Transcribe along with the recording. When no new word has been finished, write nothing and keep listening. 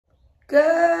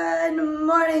Good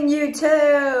morning,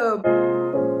 YouTube!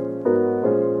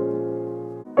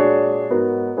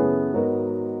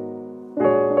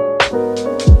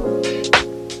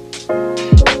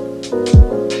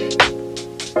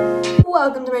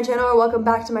 Welcome to my channel, or welcome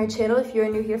back to my channel. If you are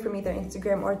new here from either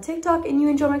Instagram or TikTok and you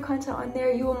enjoy my content on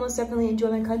there, you will most definitely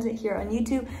enjoy my content here on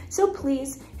YouTube. So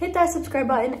please hit that subscribe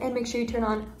button and make sure you turn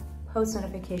on post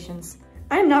notifications.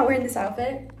 I'm not wearing this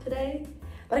outfit today,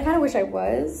 but I kind of wish I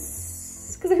was,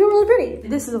 because I feel really pretty.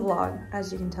 This is a vlog,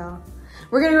 as you can tell.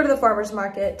 We're gonna go to the farmer's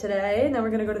market today, and then we're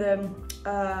gonna go to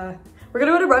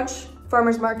brunch,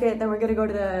 farmer's market, then we're gonna go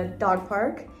to the dog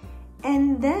park,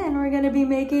 and then we're gonna be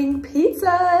making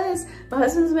pizzas. My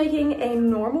husband's making a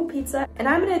normal pizza, and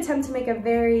I'm gonna attempt to make a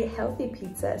very healthy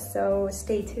pizza, so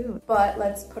stay tuned. But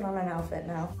let's put on an outfit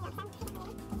now.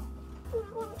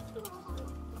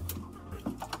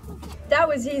 That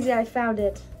was easy, I found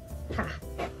it. Ha.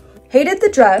 Hated the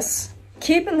dress.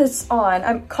 Keeping this on.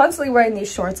 I'm constantly wearing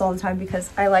these shorts all the time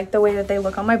because I like the way that they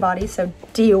look on my body, so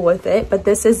deal with it. But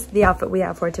this is the outfit we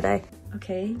have for today.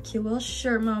 Okay, cute little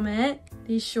shirt moment.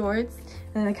 These shorts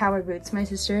and then the cowboy boots. My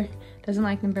sister doesn't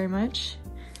like them very much,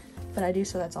 but I do,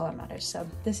 so that's all that matters. So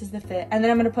this is the fit. And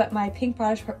then I'm gonna put my pink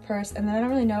Prada purse, and then I don't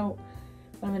really know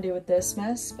what I'm gonna do with this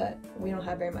mess, but we don't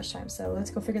have very much time, so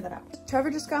let's go figure that out. Trevor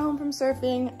just got home from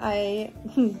surfing. I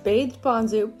bathed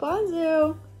Bonzu.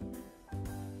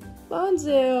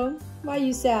 Bonzu, why are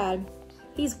you sad?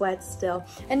 He's wet still.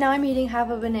 And now I'm eating half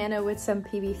a banana with some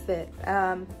PB Fit.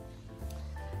 Now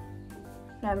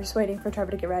I'm just waiting for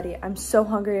Trevor to get ready. I'm so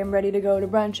hungry, I'm ready to go to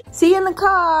brunch. See you in the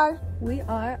car. We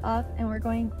are off and we're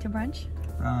going to brunch.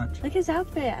 Look at his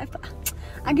outfit.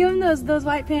 I give him those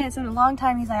white pants in a long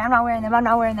time. He's like, I'm not wearing them,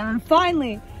 and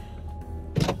finally,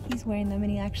 he's wearing them and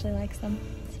he actually likes them.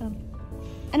 So,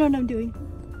 I know what I'm doing.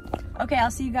 Okay, I'll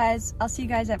see you guys at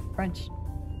brunch.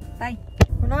 Bye.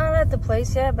 We're not at the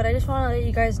place yet, but I just want to let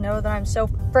you guys know that I'm so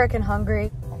freaking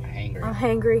hungry. I'm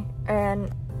hangry,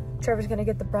 and Trevor's gonna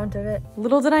get the brunt of it.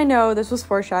 Little did I know this was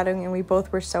foreshadowing, and we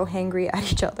both were so hangry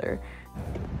at each other.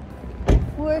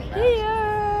 We're here,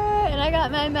 and I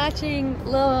got my matching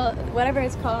little, whatever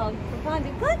it's called, for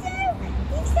Bonzu. Bonzu,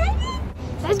 you excited?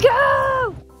 Let's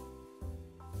go!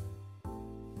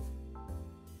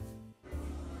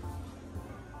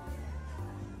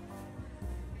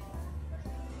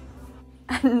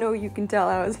 I know you can tell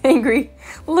I was angry.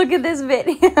 Look at this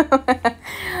video.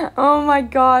 Oh my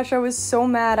gosh, I was so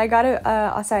mad. I got a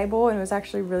acai bowl and it was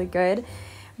actually really good.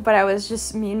 But I was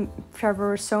just, me and Trevor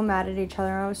were so mad at each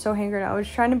other. I was so angry. I was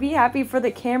trying to be happy for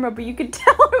the camera, but you could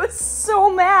tell I was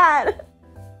so mad.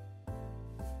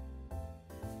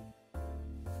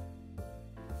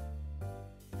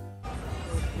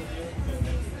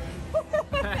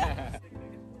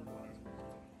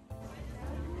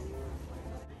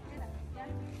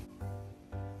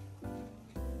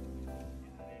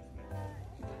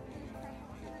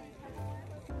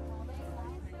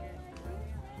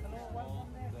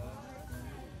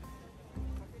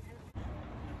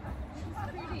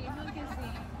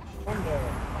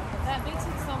 That makes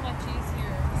it so much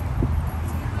easier.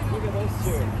 Look at those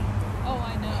two. Oh,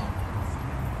 I know.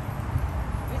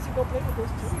 We should go play with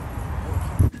those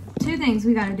two. Two things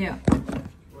we gotta do.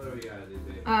 What do we gotta do,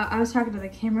 babe? I was talking to the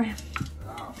camera.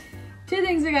 Oh. Two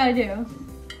things I gotta do.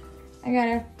 I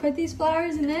gotta put these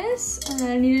flowers in this, and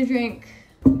then I need to drink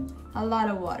a lot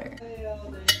of water.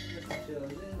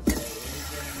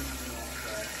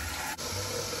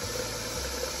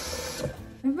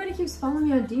 Everybody keeps following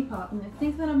me on Depop, and they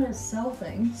think that I'm gonna sell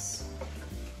things.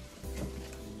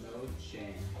 No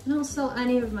chance. I don't sell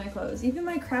any of my clothes, even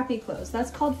my crappy clothes. That's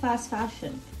called fast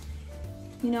fashion.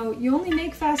 You know, you only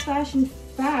make fast fashion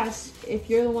fast if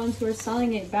you're the ones who are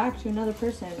selling it back to another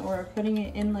person or putting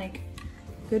it in like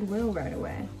Goodwill right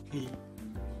away.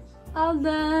 All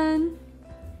done.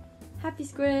 Happy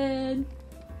Squid.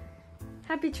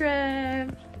 Happy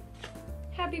Trev.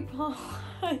 Happy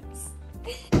Pawns.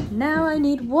 Now I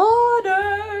need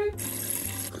water.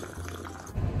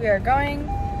 We are going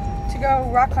to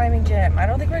go rock climbing gym. I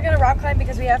don't think we're gonna rock climb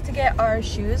because we have to get our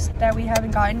shoes that we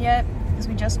haven't gotten yet because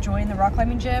we just joined the rock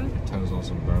climbing gym. Toe's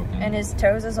also broken. And his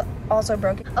toes is also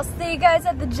broken. I'll see you guys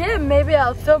at the gym. Maybe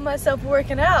I'll film myself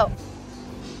working out.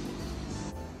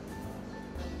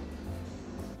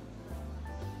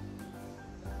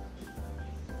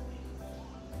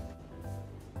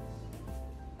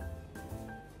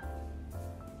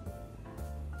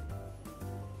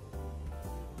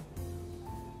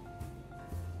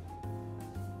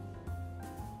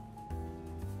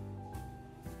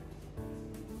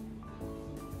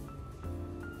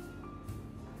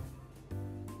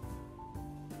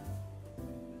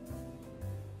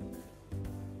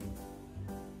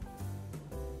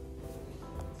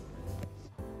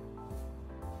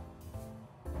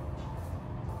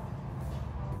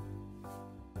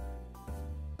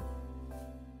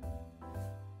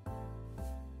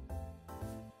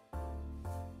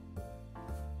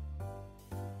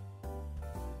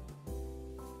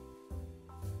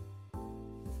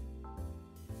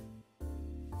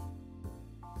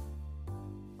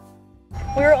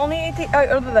 We were only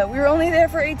we were only there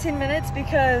for 18 minutes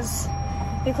because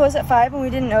they close at 5 and we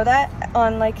didn't know that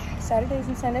on like Saturdays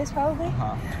and Sundays probably.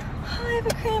 Oh, I have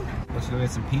a cramp. Let's go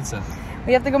get some pizza.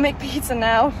 We have to go make pizza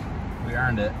now. We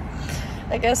earned it.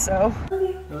 I guess so.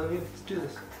 Let's do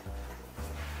this.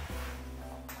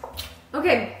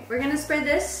 Okay, we're gonna spread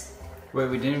this. Wait,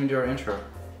 we didn't even do our intro.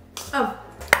 Oh,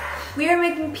 we are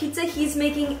making pizza. He's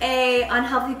making a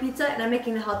unhealthy pizza and I'm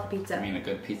making a healthy pizza. I mean a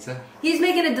good pizza? He's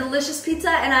making a delicious pizza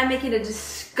and I'm making a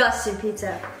disgusting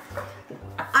pizza.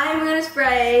 I'm gonna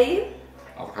spray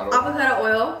avocado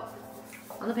oil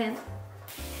on the pan.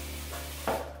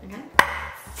 Okay.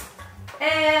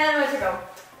 And where's it go?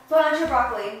 Cilantro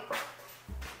broccoli.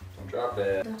 Don't drop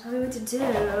it. Don't tell me what to do.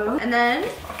 And then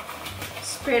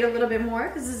spray it a little bit more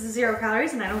because this is 0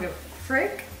 calories and I don't give a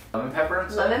frick. Lemon pepper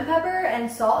and salt? Lemon pepper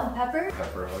and salt and pepper.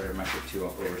 Pepper, it might get too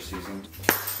over seasoned.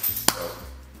 Salt.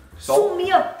 Sew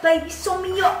me up, baby, sew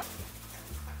me up.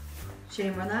 Should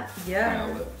you run that? Yeah.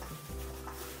 Nailed it.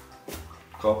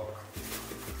 Go.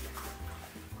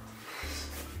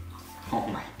 Oh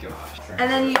my gosh.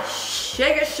 And then you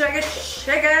shake it, shake it,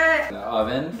 shake it. In the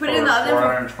oven. Put it in the oven.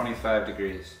 425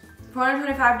 degrees.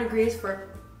 425 degrees for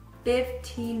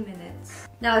 15 minutes.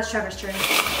 Now it's Trevor's turn.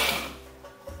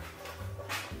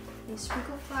 You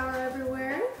sprinkle flour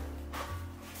everywhere.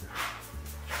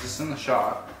 Is this in the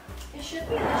shot? It should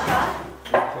be in the shot.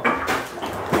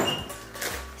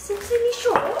 Is it in the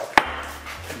shot?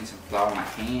 I need some flour in my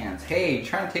hands. Hey, you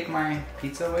trying to take my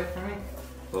pizza away from me?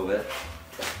 A little bit.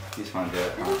 You just want to do it,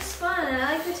 It huh? looks fun.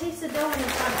 I like to taste the dough when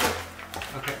it's hot.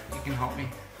 Okay, you can help me.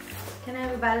 Can I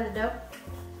have a bite of the dough?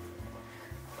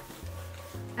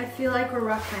 I feel like we're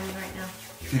rough timing right now.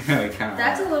 Yeah, kind of.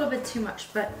 That's a little bit too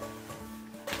much, but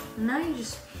now you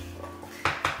just.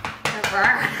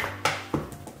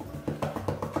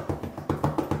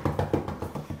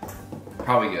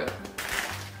 Probably good.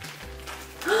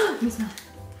 Let me smell it.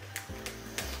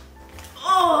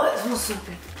 Oh, it smells so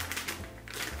good.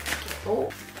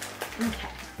 Oh, okay.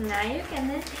 Now you're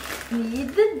gonna knead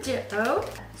the dough.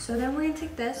 So then we're gonna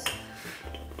take this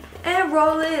and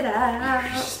roll it out.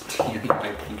 You're stealing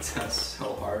my pizza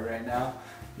so hard right now.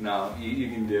 No, you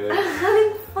can do it. I'm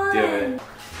having fun. Do it.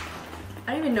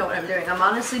 I don't even know what I'm doing. I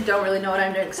honestly don't really know what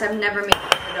I'm doing because I've never made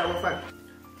a dough before.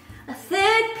 A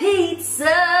thick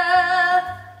pizza.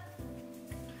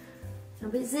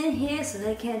 Nobody's in here so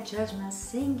they can't judge my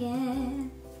singing.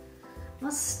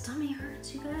 My stomach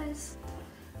hurts, you guys.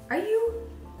 Are you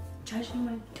judging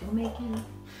my dough making?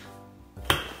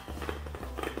 I'm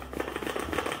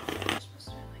supposed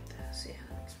to do it like this. Yeah,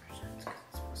 that makes more sense because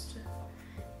it's supposed to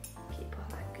keep all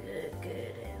that good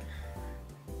in.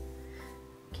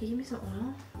 Can you give me some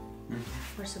oil?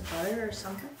 Or some butter or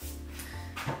something?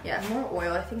 Yeah, more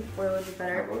oil. I think oil would be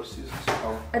better.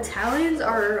 Italians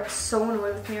are so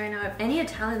annoyed with me right now. If any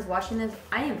Italians watching this,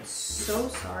 I am so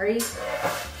sorry.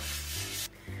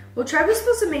 Well, Trevor's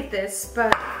supposed to make this,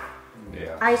 but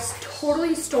yeah. I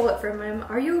totally stole it from him.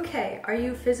 Are you okay? Are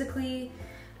you physically,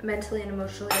 mentally, and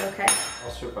emotionally okay?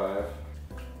 I'll survive.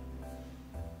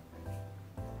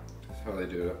 That's how they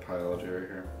do it at Pile Jerry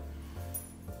here.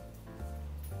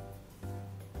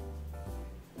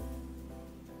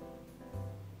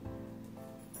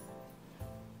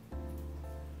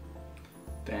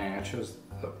 Dang, I chose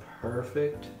the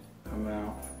perfect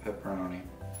amount of pepperoni.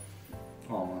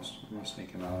 Almost. I'm gonna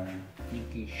sneak another in.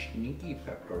 Sneaky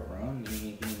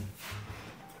pepperoni. So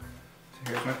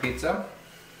here's my pizza.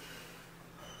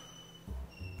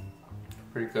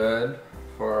 Pretty good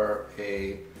for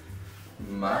a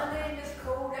My name is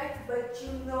Kodak, but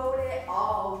you know that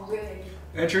already.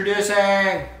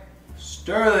 Introducing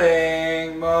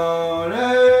Sterling Monet.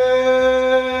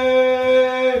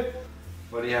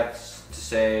 What do you have to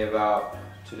say about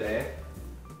today?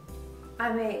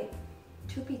 I made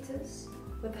 2 pizzas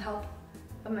with the help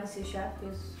of my sous chef,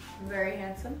 who's very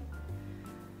handsome.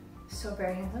 So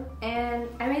very handsome. And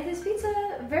I made this pizza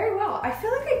very well. I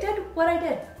feel like I did what I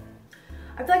did.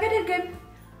 I feel like I did good.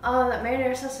 That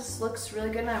marinara sauce looks really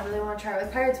good and I really want to try it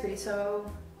with Pirates Booty,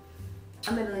 so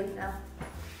I'm gonna leave now.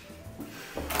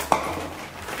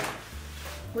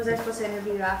 Was I supposed to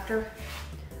interview you after?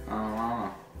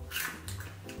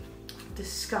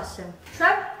 Disgusting.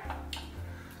 Trev?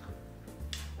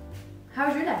 How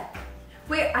was your day?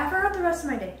 Wait, I forgot the rest of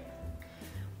my day.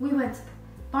 We went to the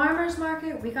farmer's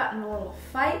market. We got in a little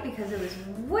fight because it was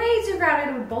way too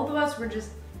crowded and both of us were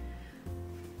just,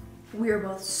 we were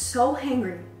both so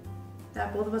hangry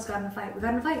that both of us got in a fight. We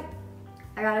got in a fight.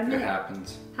 I gotta admit it. It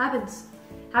happens. Happens.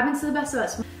 Happens to the best of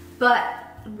us. But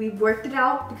we worked it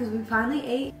out because we finally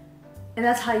ate. And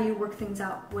that's how you work things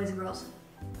out, boys and girls.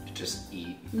 You just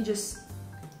eat. You just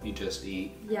You just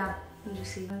eat. Yeah, you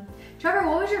just eat. Trevor,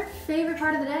 what was your favorite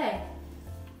part of the day?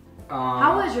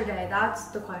 How was your day? That's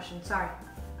the question. Sorry.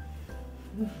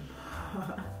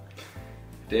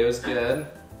 Day was good.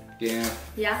 Yeah.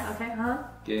 Okay.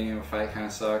 Getting in a fight kind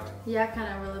of sucked. Yeah,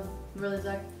 kind of really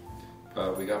sucked.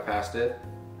 But we got past it.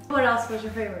 What else was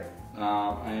your favorite?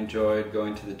 I enjoyed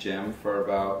going to the gym for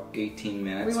about 18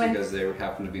 minutes because they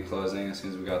happened to be closing as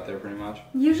soon as we got there pretty much.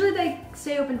 Usually they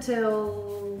stay open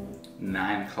till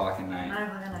 9 o'clock at night. 9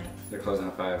 o'clock at night. They're closing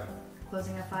at 5.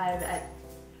 Closing at 5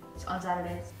 on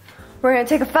Saturdays. We're gonna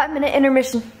take a 5-minute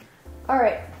intermission. All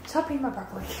right, stop eating my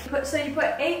broccoli. So you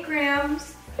put 8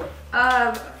 grams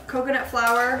of coconut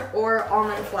flour or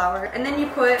almond flour, and then you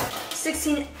put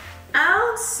 16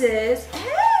 ounces.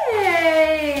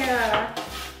 Hey!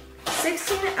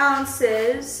 16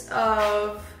 ounces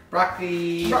of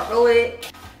broccoli.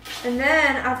 And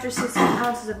then after 16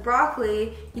 ounces of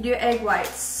broccoli, you do egg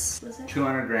whites. What is it?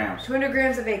 200 grams. 200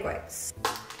 grams of egg whites.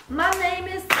 My name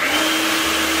is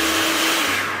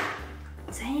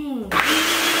Zane.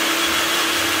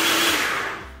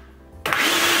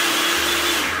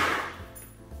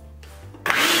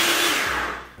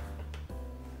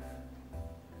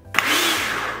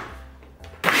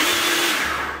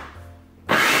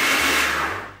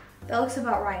 That looks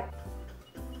about right.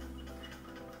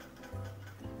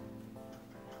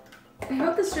 I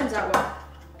hope this turns out well.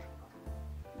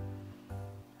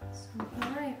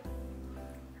 Alright.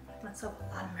 That's a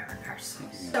lot of mariners.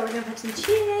 So we're gonna put some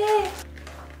cheese.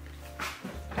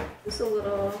 Just a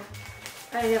little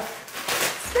spinach.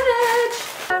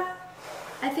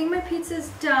 I think my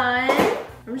pizza's done.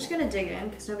 I'm just gonna dig in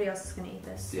because nobody else is gonna eat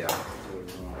this. Yeah.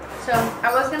 So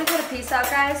I was gonna cut a piece out,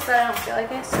 guys, but I don't feel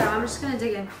like it. So I'm just gonna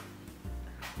dig in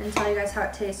and tell you guys how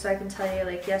it tastes so I can tell you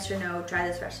like yes or no, try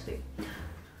this recipe.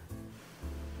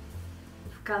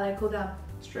 Gotta let it cool down.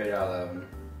 Straight out of the oven.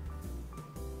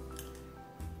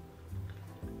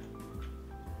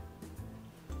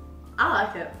 I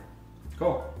like it.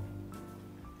 Cool.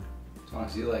 As long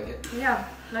as you like it. Yeah,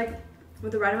 like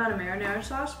with the right amount of marinara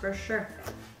sauce, for sure.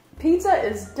 Pizza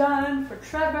is done for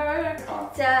Trevor.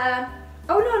 Pizza.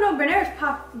 Oh no,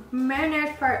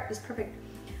 marinara's part is perfect.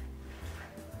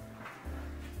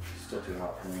 Still too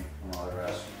hot for me on all the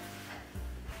rest.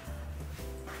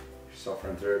 You're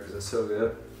suffering through it because it's so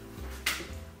good.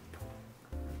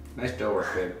 Nice dough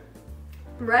work, babe.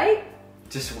 Right?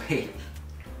 Just wait.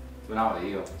 But not with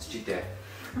you. It's cheat day.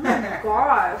 Oh my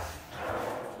gosh.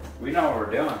 We know what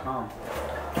we're doing, huh?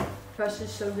 Crust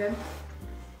is so good.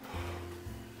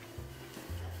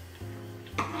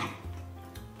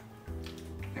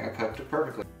 I cooked it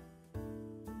perfectly.